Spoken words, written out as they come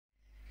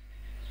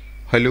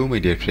Hello my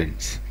dear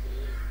friends.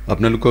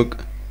 আপোনালোকক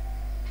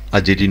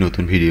আজি এটি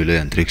নতুন ভিডিওলৈ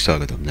আন্তৰিক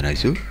স্বাগতম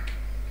জনাইছো।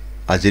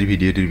 আজিৰ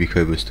ভিডিওটিৰ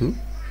বিষয়বস্তু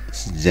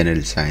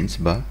জেনাৰেল সায়েন্স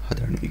বা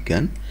সাধাৰণ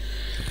বিজ্ঞান।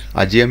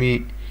 আজি আমি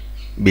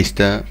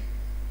 20টা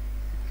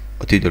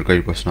অতি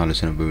দৰকাৰী প্ৰশ্ন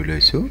আলোচনা কৰিবলৈ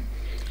লৈছো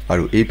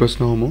আৰু এই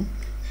প্ৰশ্নসমূহ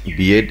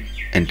বিএড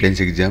এন্ট্ৰেন্স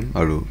এক্সাম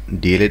আৰু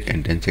ডিএলএড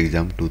এন্ট্ৰেন্স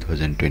এক্সাম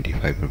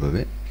 2025 ৰ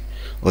বাবে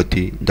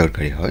অতি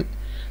দৰকাৰী হয়।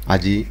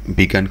 আজি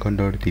বিজ্ঞান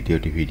খণ্ডৰ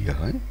তৃতীয়টি ভিডিও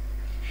হয়।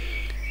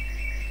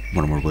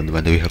 মৰমৰ বন্ধু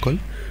বান্ধৱীসকল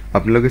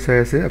আপোনালোকে চাই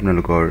আছে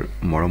আপোনালোকৰ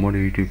মৰমৰ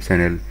ইউটিউব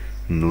চেনেল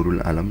নুৰুল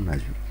আলম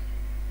নাজু।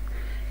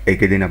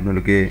 একেদিন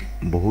আপোনালোকে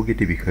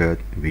বহুকেইটি বিষয়ত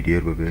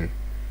ভিডিওৰ বাবে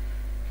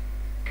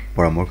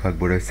পৰামৰ্শ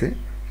আগবঢ়াইছে।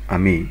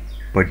 আমি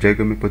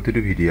পৰ্যায়ক্ৰমে প্ৰতিটো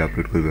ভিডিও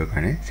আপলোড কৰিবৰ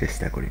কাৰণে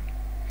চেষ্টা কৰিম।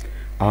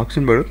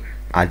 আহকচোন বাৰু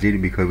আজিৰ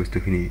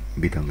বিষয়বস্তুখিনি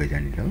বিতংকৈ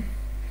জানি লওঁ।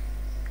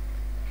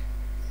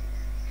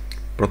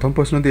 প্ৰথম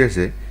প্ৰশ্নটি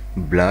আছে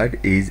blood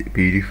is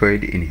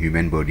purified in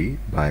human body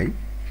বাই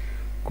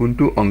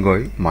কোনটো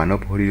অংগই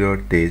মানৱ শৰীৰৰ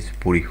তেজ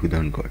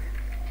পৰিশোধন কৰে?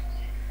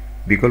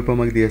 বিকল্প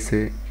আমাক দি আছে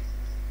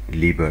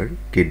liver,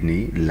 kidney,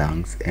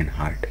 lungs and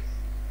heart.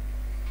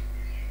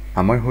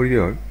 আমাৰ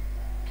শৰীৰৰ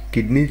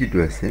কিডনি যিটো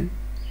আছে,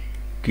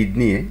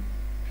 কিডনিয়ে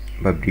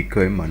বা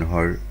বৃক্কই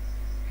মানুহৰ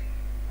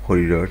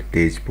শৰীৰৰ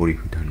তেজ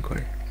পৰিশোধন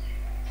কৰে।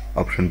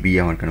 অপশ্যন বি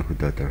আমাৰ কাৰণে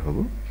শুদ্ধ উত্তৰ হ'ব।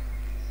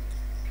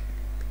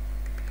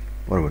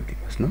 পৰৱৰ্তী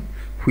প্ৰশ্ন,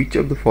 which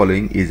of the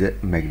following is a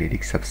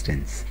magnetic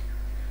substance?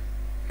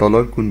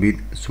 তলৰ কোনবিধ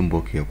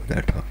চুম্বকীয়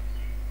পদাৰ্থ?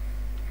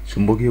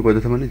 চুম্বকীয়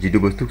পদাৰ্থ মানে যিটো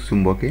বস্তুক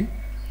চুম্বকে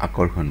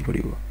আকৰ্ষণ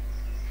কৰিব।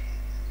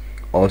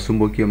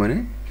 অচুম্বকীয় মানে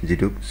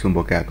যিটোক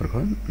চুম্বকে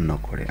আকৰ্ষণ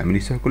নকৰে। আমি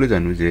নিশ্চয় সকলো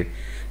জানো যে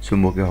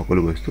চুম্বকে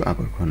সকলো বস্তু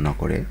আকৰ্ষণ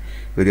নকৰে।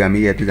 গতিকে আমি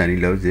ইয়াতে জানি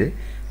লওঁ যে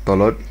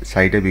তলত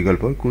চাৰিটা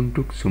বিকল্পৰ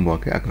কোনটোক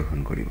চুম্বকে আকৰ্ষণ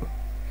কৰিব।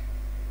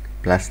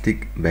 প্লাষ্টিক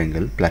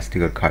বেংগল,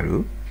 প্লাষ্টিকৰ খাৰু,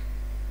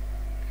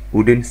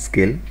 উডেন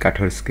স্কেল,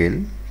 কাঠৰ স্কেল,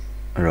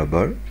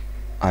 ৰবৰ,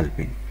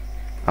 আলপিন।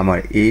 আমাৰ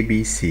এ বি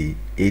সি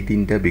এই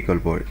তিনিটা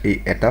বিকল্পৰ এই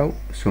এটাও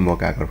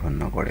চুম্বকে আকৰ্ষণ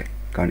নকৰে,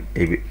 কাৰণ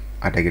এই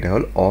আটাইকেইটা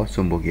হ'ল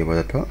অচুম্বকীয়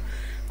পদাৰ্থ।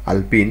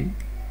 আলপিন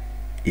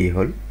ই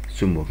হ'ল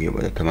চুম্বকীয়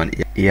পদাৰ্থ, মানে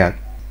ইয়াক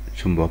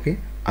চুম্বকে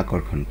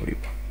আকৰ্ষণ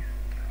কৰিব।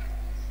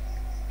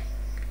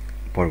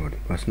 পৰৱৰ্তী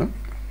প্ৰশ্ন,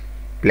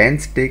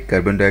 plants tech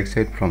carbon dye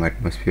oxide from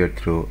এটমস্ফিয়াৰ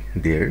through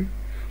there.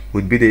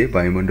 উদ্ভিদে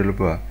বায়ুমণ্ডলৰ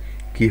পৰা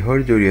কিহৰ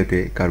জৰিয়তে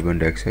কাৰ্বন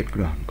ডাই অক্সাইড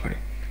গ্ৰহণ কৰে?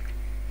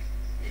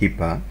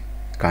 শিপা,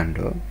 কাণ্ড,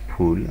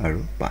 ফুল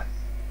আৰু পাত।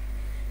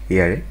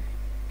 ইয়াৰে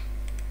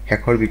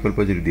শেষৰ বিকল্প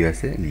যিটো দিয়া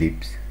আছে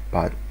লিপছ,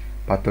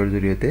 পাতৰ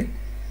জৰিয়তে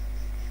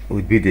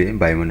উদ্ভিদে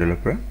বায়ুমণ্ডলৰ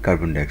পৰা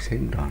কাৰ্বন ডাই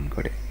অক্সাইড গ্ৰহণ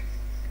কৰে।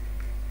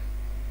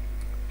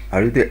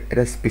 আৰু যদি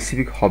এটা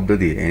স্পেচিফিক শব্দ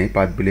দিয়ে, এনে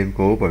পাত বুলি আমি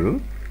ক'ব পাৰোঁ।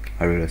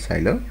 আৰু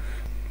চাই লওঁ,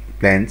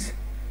 plants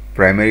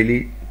প্ৰাইমাৰীলি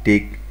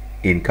tech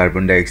in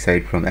carbon dye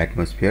oxide from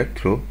এটমস্ফিয়াৰ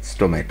through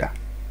ষ্টমেটা।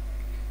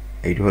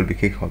 এইটো হ'ল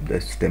বিশেষ শব্দ,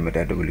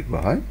 ষ্টেমেটাটো বুলি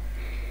কোৱা হয়।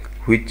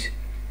 Which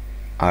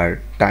are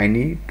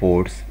tiny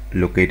প'ৰ্ছ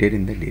located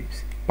in the leaves.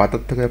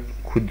 পাতত থকা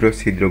ক্ষুদ্ৰ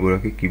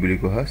ছিদ্ৰবোৰকে কি বুলি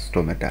কোৱা হয়?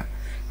 ষ্টমেটা।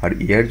 আৰু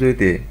ইয়াৰ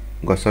জৰিয়তে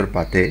গছৰ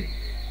পাতে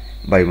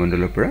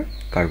বায়ুমণ্ডলৰ পৰা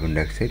কাৰ্বন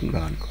ডাই অক্সাইড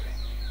গ্ৰহণ কৰে।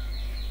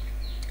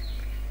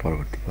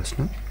 পৰৱৰ্তী প্ৰশ্ন,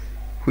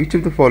 which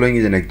of the following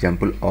is an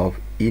example of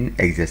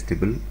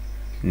ইনএক্সহষ্টিবল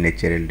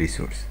natural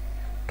resource.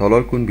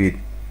 তলৰ কোনবিধ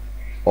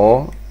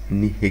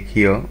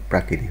অনিশেষীয়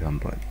প্ৰাকৃতিক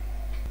সম্পদ?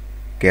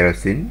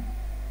 কেৰচিন,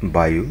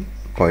 বায়ু,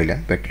 কয়লা,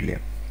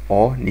 পেট্ৰলিয়াম।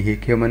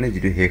 অনিশেষীয় মানে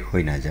যিটো শেষ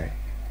হৈ নাযায়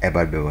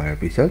এবাৰ ব্যৱহাৰৰ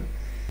পিছত।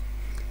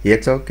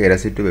 ইয়াত চাওক,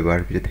 কেৰাচিনটো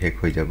ব্যৱহাৰৰ পিছত শেষ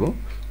হৈ যাব,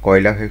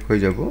 কয়লা শেষ হৈ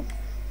যাব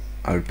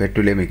আৰু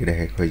পেট্ৰলিয়াম এইকেইটা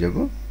শেষ হৈ যাব।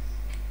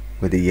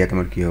 গতিকে ইয়াত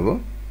আমাৰ কি হ'ব?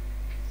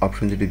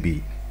 অপশ্যন যিটো বি,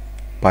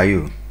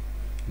 বায়ু।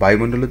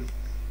 বায়ুমণ্ডলত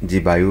যি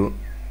বায়ু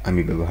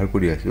আমি ব্যৱহাৰ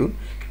কৰি আছোঁ,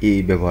 এই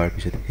ব্যৱহাৰৰ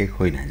পিছত শেষ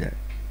হৈ নাযায়।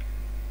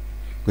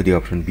 গতিকে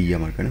অপশ্যন বি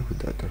আমাৰ কাৰণে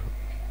শুদ্ধ উত্তৰ হ'ব।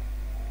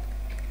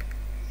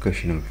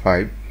 Question number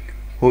 5,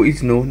 who is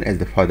known as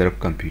the father of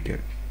computer.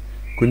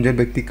 কোনজন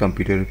ব্যক্তিক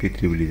কম্পিউটাৰৰ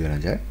পিতৃ বুলি জনা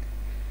যায়?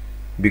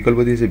 বিকল্প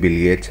দিছে Bill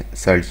Gates,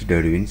 Charles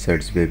Darwin,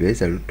 Charles Babbage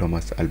আৰু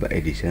থমাছ আলভা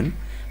এডিসন।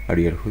 আৰু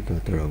ইয়াৰ শুদ্ধ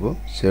উত্তৰ হ'ব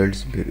চাৰ্লছ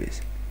বেবেজ।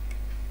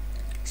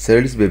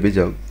 চাৰ্লছ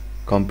বেবেজক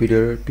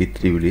কম্পিউটাৰৰ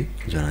পিতৃ বুলি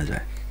জনা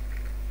যায়।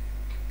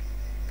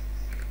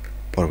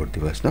 পৰৱৰ্তী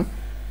প্ৰশ্ন,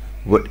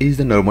 what is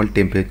the normal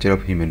temperature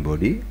of human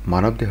body.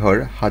 মানৱ দেহৰ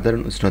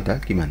সাধাৰণ উষ্ণতা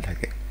কিমান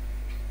থাকে?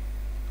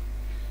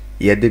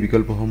 ইয়াত দিয়া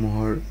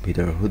বিকল্পসমূহৰ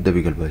ভিতৰৰ শুদ্ধ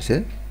বিকল্প হৈছে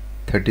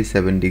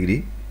 37 ডিগ্ৰী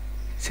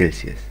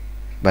চেলচিয়াছ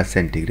বা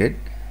চেণ্টিগ্ৰেড।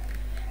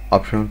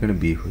 অপশ্যনৰ কাৰণে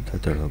বি শুদ্ধ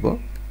উত্তৰ হ'ব।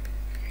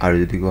 আৰু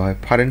যদি কোৱা হয়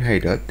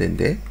ফাৰেনহাইটত,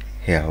 তেন্তে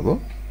সেয়া হ'ব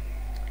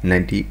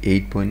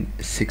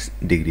 98.6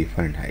 degree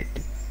Fahrenheit.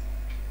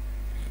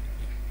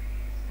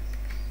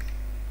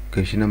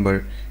 Question number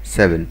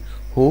 7,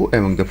 who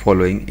among the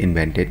following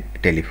invented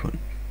telephone.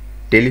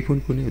 Telephone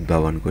কোনে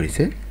উদ্ভাৱন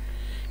কৰিছে?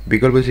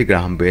 বিকল্প হৈছে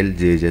গ্ৰাহাম বেল,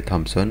 জে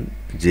থমছন,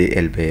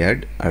 জে.এল. বেয়াৰ্ড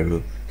আৰু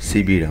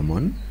চি.বি.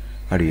 ৰামন।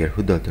 আৰু ইয়াৰ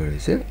শুদ্ধ উত্তৰ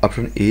হৈছে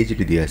অপশ্যন এ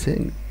যিটো দিয়া আছে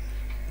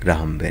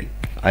গ্ৰাহাম বেল।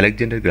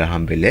 আলেকজেণ্ডাৰ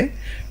গ্ৰাহাম বেলে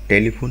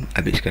টেলিফোন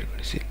আৱিষ্কাৰ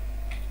কৰিছিল।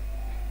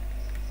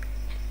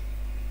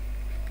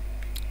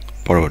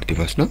 পৰৱৰ্তী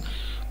প্ৰশ্ন,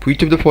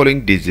 Which of the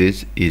following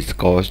disease is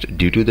caused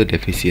due to the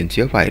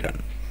deficiency of iron?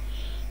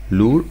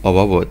 লুৰ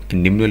অভাৱত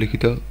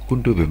নিম্নলিখিত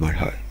কোনটো বেমাৰ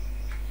হয়?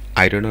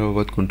 আইৰণৰ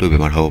অভাৱত কোনটো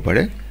বেমাৰ হ'ব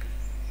পাৰে?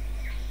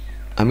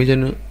 আমি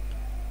জানো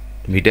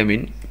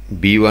ভিটামিন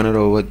B1 ৰ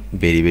অভাৱত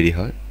বেৰি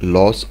হয়,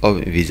 loss of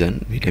vision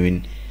vitamin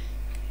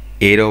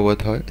A ৰ অভাৱত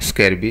হয়,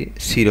 স্ক্যাৰবি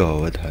C ৰ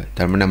অভাৱত হয়।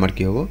 তাৰ মানে আমাৰ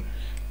কি হ'ব?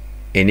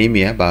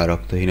 এনিমিয়া বা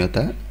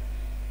ৰক্তহীনতা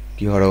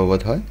কিহৰ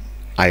অভাৱত হয়?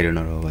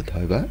 আইৰণৰ অভাৱত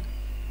হয় বা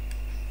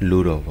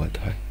লুৰ অভাৱত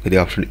হয়।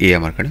 গতিকে অপশ্যন এ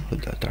আমাৰ কাৰণে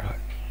শুদ্ধ উত্তৰ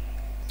হয়।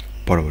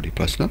 পৰৱৰ্তী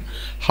প্ৰশ্ন,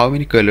 হাউ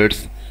many colours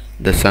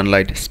the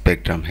sunlight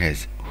spectrum has?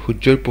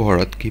 সূৰ্যৰ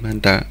পোহৰত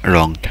কিমানটা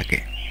ৰং থাকে?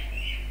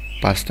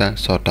 5টা,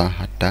 6টা,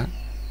 7টা,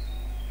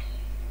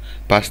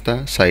 5টা,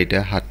 4টা,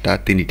 7টা,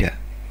 3টা।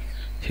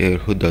 সেই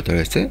শুদ্ধ উত্তৰ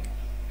হৈছে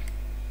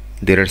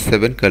there are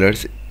 7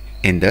 colors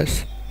in the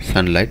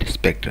sunlight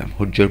spectrum.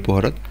 সূৰ্যৰ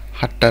পোহৰত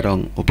 7টা ৰং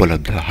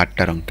উপলব্ধ,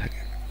 7টা ৰং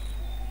থাকে।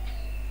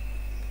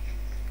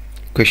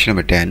 Question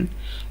number 10.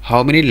 How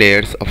many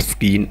layers of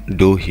skin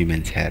do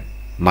humans have?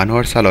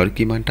 মানুহৰ ছালৰ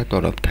কিমানটা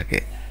তৰপ থাকে?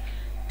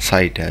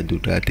 4টা,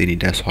 2টা,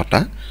 3টা, 6টা।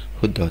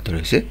 শুদ্ধ উত্তৰ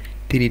হৈছে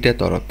 3টা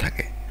তৰপ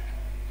থাকে।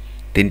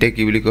 3টা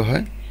কি বুলি কোৱা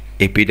হয়?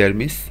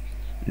 এপিডাৰ্মিছ,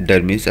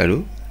 ডাৰ্মিছ আৰু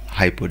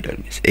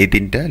হাইপোডাৰ্মিছ। এই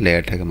 3টা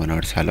লেয়াৰ থাকে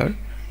মানুহৰ ছালৰ।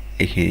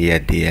 এইখিনি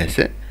ইয়াত দিয়া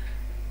আছে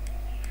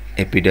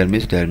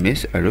এপিডাৰ্মিছ, ডাৰ্মিছ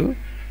আৰু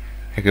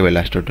একেবাৰে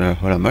লাষ্টৰ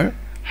হ'ল আমাৰ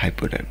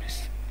হাইপোডাৰ্মিছ।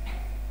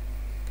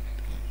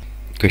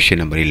 Question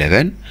number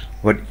 11.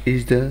 What is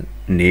the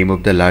name of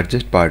the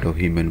largest part of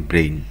human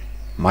brain?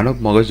 মানৱ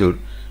মগজুৰ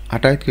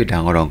আটাইতকৈ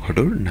ডাঙৰ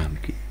অংশটোৰ নাম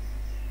কি?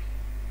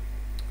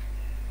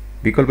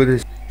 বিকল্প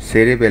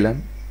চেৰেবেলাম,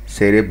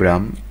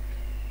 চেৰেব্ৰাম,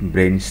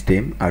 ব্ৰেইন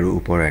ষ্টেম আৰু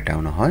ওপৰৰ এটাও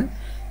নহয়।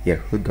 ইয়াৰ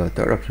শুদ্ধ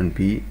উত্তৰ অপশ্যন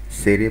বি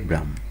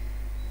চেৰেব্ৰাম।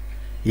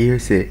 ই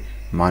হৈছে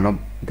মানৱ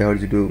দেহৰ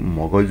যিটো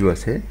মগজু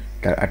আছে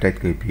তাৰ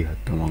আটাইতকৈ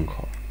বৃহত্তম অংশ।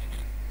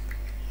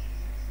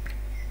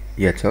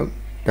 ইয়াত চাওক,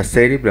 the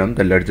cerebrum,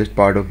 the largest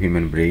part of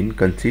human brain,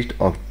 consists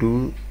of 2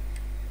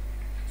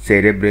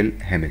 cerebral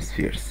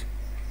hemispheres.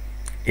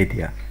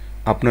 এতিয়া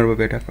আপোনাৰ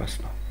বাবে এটা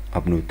প্ৰশ্ন,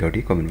 আপুনি উত্তৰটি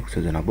কমেণ্ট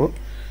বক্সত জনাব।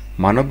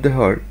 মানৱ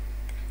দেহৰ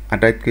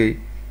আটাইতকৈ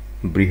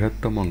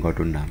বৃহত্তম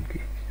অংগটোৰ নাম কি?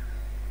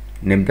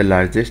 Name the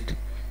largest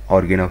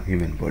organ of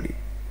human body.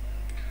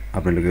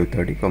 আপোনালোকে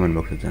উত্তৰটি কমেণ্ট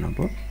বক্সত জনাব।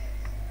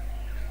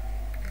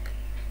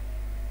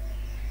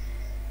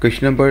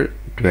 Question number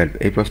 12.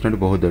 এই প্ৰশ্নটো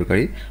বহুত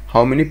দৰকাৰী।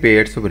 How many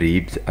pairs of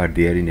ribs are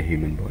there in a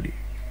human body?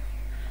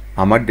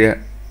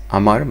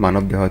 আমাৰ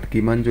মানৱ দেহত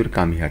কিমানযোৰ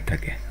কামিহাড়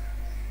থাকে?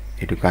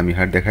 এইটো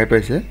কামিহাড় দেখাই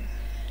পাইছে।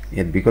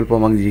 ইয়াত বিকল্প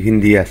আমাক যিখিনি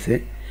দিয়া আছে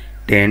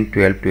 10,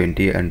 12,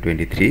 20 and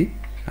 23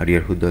 আৰু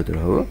ইয়াৰ শুদ্ধ উত্তৰ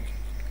হ'ব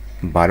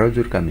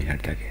 12যোৰ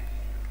কামিহাড় থাকে।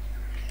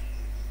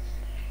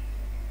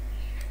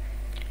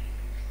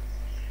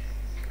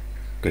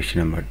 Question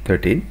number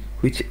 13.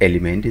 Which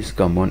element is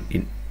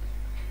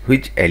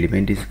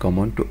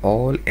common to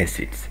all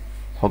acids?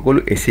 সকলো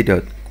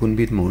এচিডত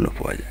কোনবিধ মৌল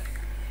পোৱা যায়?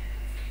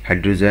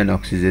 হাইড্ৰোজেন,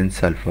 অক্সিজেন,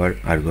 সালফাৰ,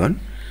 আৰ্গন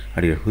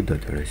আৰু ইয়াৰ শুদ্ধ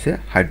উত্তৰ হৈছে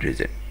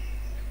হাইড্ৰোজেন।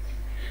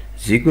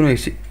 যিকোনো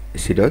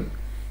এচিডত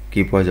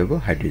কি পোৱা যাব?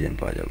 হাইড্ৰোজেন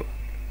পোৱা যাব।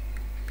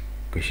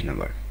 Question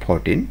number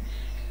 14.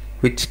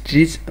 Which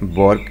tree's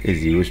bark is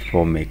used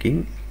for making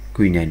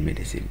quinine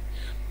medicine?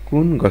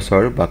 কোন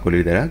গছৰ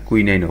বাকলিৰ দ্বাৰা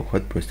কুইনাইন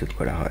ঔষধ প্ৰস্তুত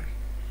কৰা হয়?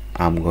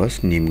 আম গছ,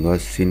 নিম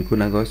গছ,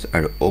 চিনকোনা গছ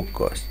আৰু ওক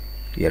গছ।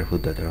 ইয়াৰ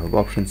শুদ্ধ উত্তৰ হ'ব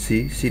অপশ্যন সি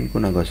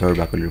চিনকোনা গছৰ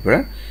বাকলিৰ পৰা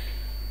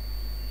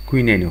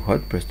কুইনাইন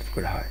ঔষধ প্ৰস্তুত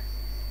কৰা হয়।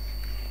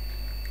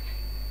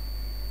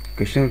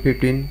 Question number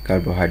 15.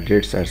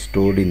 Carbohydrates are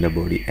stored in the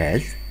body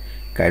as?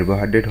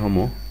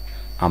 কাৰ্বহাইড্ৰেটসমূহ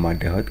আমাৰ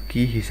দেহত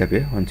কি হিচাপে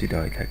সঞ্চিত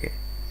হৈ থাকে?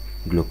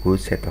 গ্লুকোজ,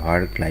 শ্বেতসাৰ,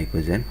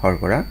 গ্লাইকোজেন,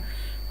 শৰ্কৰা।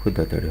 শুদ্ধ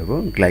উত্তৰ হ'ব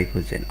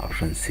গ্লাইকোজেন,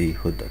 অপশ্যন সি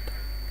শুদ্ধ উত্তৰ।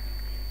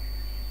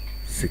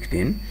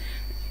 16.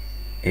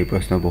 এই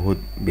প্ৰশ্ন বহুত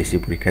বেছি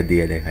পৰীক্ষা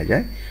দিয়া দেখা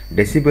যায়।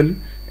 Decibel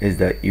is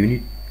the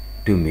unit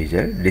two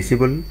measure.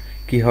 Decibel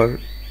কিহৰ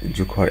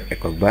জোখৰ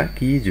একক বা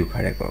কি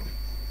জোখাৰ একক?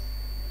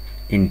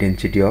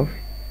 ইণ্টেনচিটি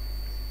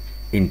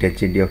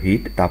অফ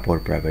হিট, তাপৰ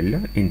প্ৰাবল্য,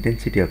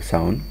 ইণ্টেনচিটি অফ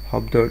চাউণ্ড,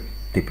 শব্দৰ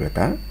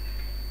তীব্ৰতা,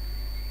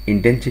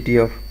 ইণ্টেনচিটি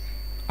অফ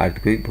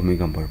আৰ্থকুইক,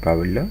 ভূমিকম্পৰ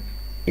প্ৰাবল্য,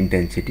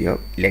 ইণ্টেনচিটি অফ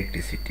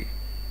ইলেক্ট্ৰিচিটি,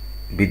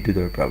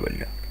 বিদ্যুতৰ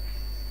প্ৰাবল্য।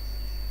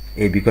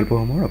 এই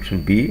বিকল্পসমূহৰ option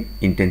B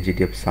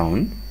intensity of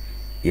sound.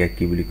 ইয়াক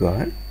কি বুলি কোৱা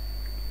হয়?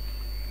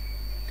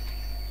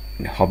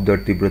 শব্দৰ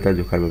তীব্ৰতা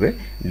জোখাৰ বাবে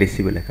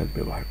ডেচিবেল একক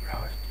ব্যৱহাৰ কৰা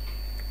হয়।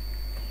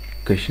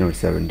 Question number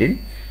 17.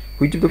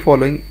 Which of the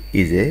following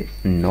is a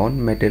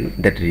non-metal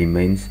that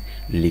remains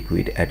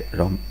liquid at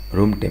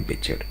room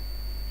temperature?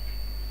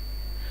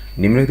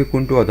 নিম্নলিখিত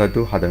কোনটো অধাতু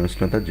সাধাৰণ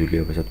উষ্ণতাত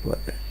জলীয় অৱস্থাত পোৱা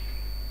যায়?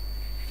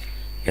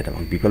 ইয়াত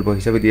আমাক বিকল্প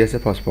হিচাপে দিয়া আছে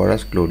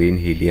ফসফৰাছ, ক্লোৰিন,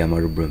 হিলিয়াম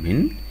আৰু ব্ৰমিন।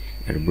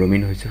 আৰু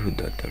ব্ৰমিন হৈছে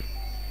শুদ্ধ উত্তৰ।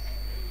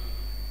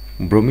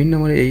 ব্ৰমিন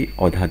নামৰ এই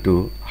অধাতু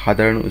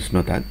সাধাৰণ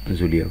উষ্ণতাত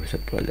জলীয়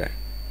অৱস্থাত পোৱা যায়।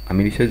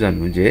 আমি নিশ্চয়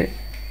জানো যে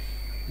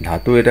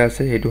ধাতু এটা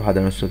আছে সেইটো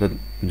সাধাৰণ উষ্ণতাত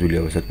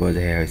জলীয় অৱস্থাত পোৱা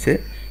যায়, সেয়া হৈছে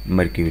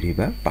মাৰ্কিউৰি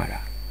বা পাৰা।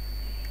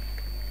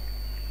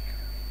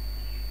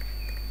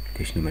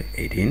 Question number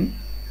 18.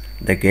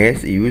 The gas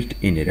used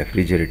in a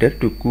refrigerator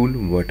to cool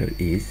water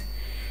is?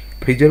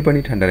 ফ্ৰিজৰ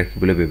পানী ঠাণ্ডা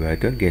ৰাখিবলৈ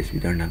ব্যৱহৃত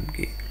গেছবিধৰ নাম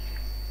কি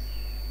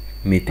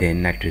মিথেন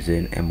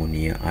নাইট্ৰজেন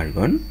এমোনিয়া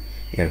আৰ্গন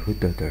ইয়াৰ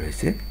শুদ্ধ উত্তৰ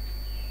হৈছে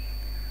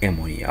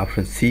এমোনিয়া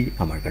অপশন সি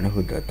আমাৰ কাৰণে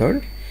শুদ্ধ উত্তৰ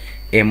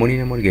এমোনিয়া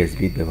নামৰ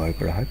গেছবিধ ব্যৱহাৰ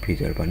কৰা হয়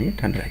ফ্ৰিজৰ পানী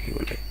ঠাণ্ডা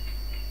ৰাখিবলৈ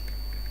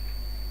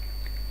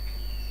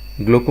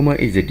glaucoma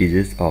is a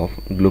disease of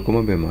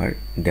glaucoma বেমাৰ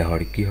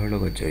দেহৰ কিহৰ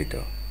লগত জড়িত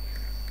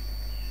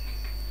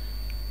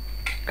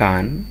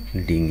কাণ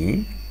ডিঙি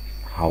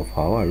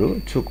হাওঁফাওঁ আৰু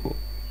চকু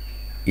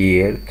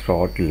ear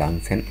throat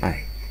lungs and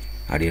eye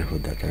আৰু ইয়াৰ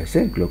শুদ্ধ উত্তৰ হৈছে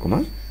গ্লুকোমা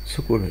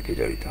চকুৰ সৈতে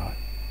জড়িত হয়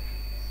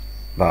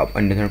বা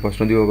অন্য ধৰণৰ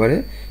প্ৰশ্ন দিব পাৰে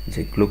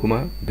যে গ্লুকোমা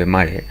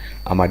বেমাৰে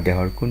আমাৰ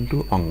দেহৰ কোনটো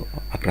অংগ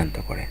আক্ৰান্ত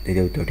কৰে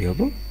তেতিয়া উত্তৰটি হ'ব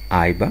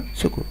আই বা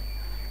চকু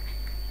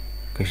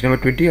কোৱেশ্চন নম্বৰ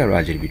 20 আৰু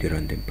আজিৰ ভিডিঅ'ৰ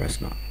অন্তিম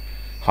প্ৰশ্ন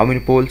হাউ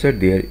many poles are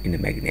there in a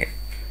magnet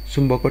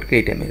চুম্বকত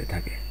কেইটা মেৰু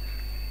থাকে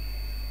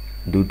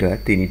দুটা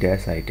তিনিটা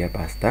চাৰিটা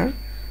পাঁচটা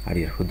আৰু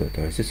ইয়াৰ শুদ্ধ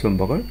উত্তৰ হৈছে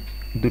চুম্বকৰ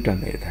দুটা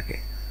মেৰু থাকে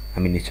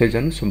আমি নিশ্চয়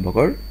জানো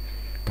চুম্বকৰ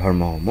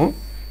ধৰ্মসমূহ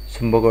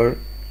চুম্বকৰ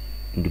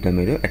দুটা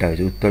মেৰু এটা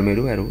হৈছে উত্তৰ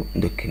মেৰু আৰু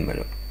দক্ষিণ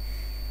মেৰু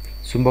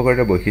চুম্বকৰ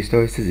এটা বৈশিষ্ট্য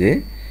হৈছে যে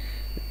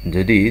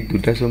যদি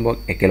দুটা চুম্বক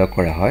একেলগ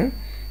কৰা হয়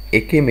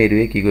একে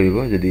মেৰুৱে কি কৰিব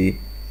যদি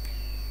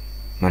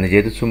মানে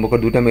যেহেতু চুম্বকৰ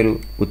দুটা মেৰু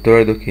উত্তৰ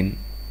আৰু দক্ষিণ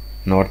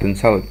নৰ্থ এণ্ড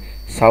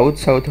সাউথ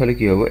সাউথ হলে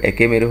কি হ'ব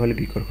একে মেৰু হলে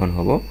বিকৰ্ষণ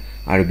হ'ব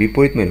আৰু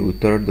বিপৰীত মেৰু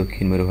উত্তৰ আৰু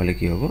দক্ষিণ মেৰু হলে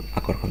কি হ'ব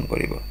আকৰ্ষণ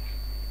কৰিব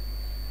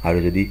আৰু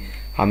যদি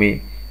আমি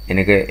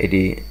এনেকৈ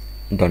এটি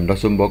দণ্ড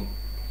চুম্বক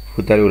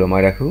সূতাৰে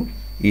ওলমাই ৰাখো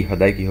ই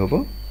সদায় কি হ'ব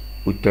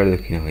উত্তৰ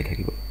দক্ষিণ হৈ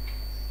থাকিব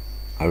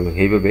আৰু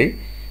সেইভাবে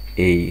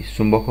এই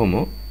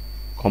চুম্বকসমূহ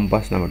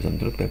কম্পাছ নামৰ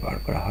যন্ত্ৰত ব্যৱহাৰ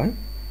কৰা হয়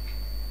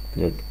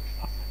য'ত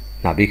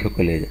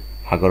নাবিকসকলে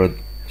সাগৰত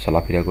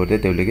চলাফিৰা কৰোঁতে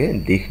তেওঁলোকে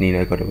দিশ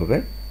নিৰ্ণয় কৰাৰ বাবে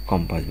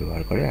কম্পাছ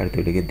ব্যৱহাৰ কৰে আৰু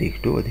তেওঁলোকে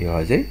দিশটো অতি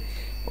সহজে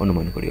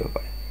অনুমান কৰিব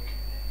পাৰে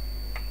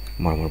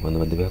মৰমৰ বন্ধু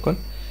বান্ধৱীসকল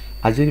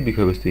আজিৰ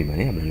বিষয়বস্তু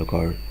ইমানেই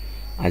আপোনালোকৰ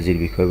আজিৰ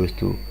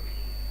বিষয়বস্তু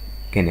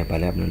কেনে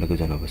পালে আপোনালোকে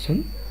জনাবচোন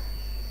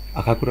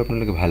আশা কৰোঁ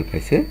আপোনালোকে ভাল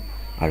পাইছে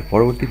আৰু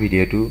পৰৱৰ্তী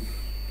ভিডিঅ'টো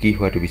কি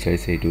হোৱাটো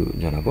বিচাৰিছে এইটো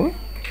জনাব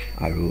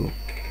আৰু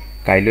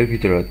কাইলৈৰ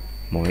ভিতৰত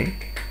মই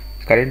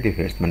কাৰেণ্ট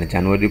এফেয়াৰ্ছ মানে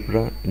জানুৱাৰীৰ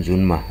পৰা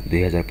জুন মাহ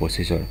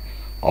 2025ৰ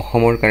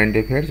অসমৰ কাৰেণ্ট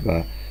এফেয়াৰ্ছ বা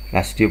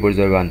ৰাষ্ট্ৰীয়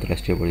পৰ্যায়ৰ বা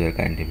আন্তঃৰাষ্ট্ৰীয় পৰ্যায়ৰ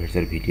কাৰেণ্ট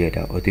এফেয়াৰ্ছৰ ভিডিঅ'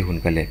 এটা অতি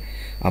সোনকালে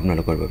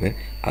আপোনালোকৰ বাবে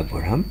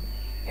আগবঢ়াম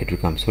হেতুৰ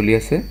কাম চলি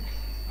আছে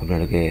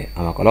আপোনালোকে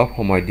আমাক অলপ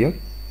সময় দিয়ক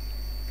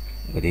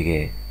গতিকে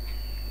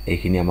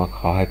এইখিনি আমাক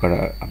সহায় কৰা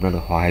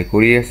আপোনালোকে সহায়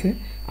কৰি আছে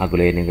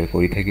আগলৈ এনেকৈ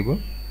কৰি থাকিব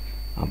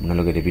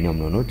আপোনালোকে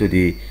বিনম্ৰ অনুৰোধ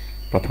যদি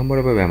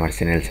প্ৰথমবাৰৰ বাবে আমাৰ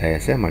চেনেল চাই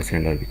আছে আমাৰ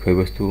চেনেলৰ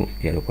বিষয়বস্তু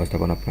ইয়াৰ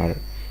উপস্থাপন আপোনাৰ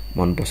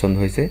মন পছন্দ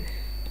হৈছে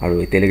আৰু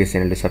এতিয়ালৈকে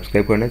চেনেলটো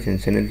সাবস্ক্ৰাইব কৰা নাই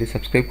চেনেলটো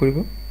সাবস্ক্ৰাইব কৰিব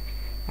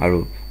আৰু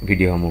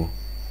ভিডিঅ'সমূহ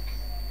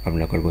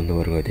আপোনালোকৰ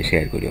বন্ধুবৰ্গৰ সৈতে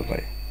শ্বেয়াৰ কৰিব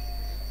পাৰে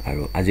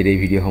আৰু আজিৰ এই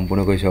ভিডিঅ'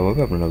 সম্পূৰ্ণ কৰি চোৱাৰ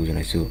বাবে আপোনালোকক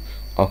জনাইছোঁ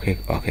অশেষ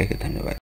অশেষ ধন্যবাদ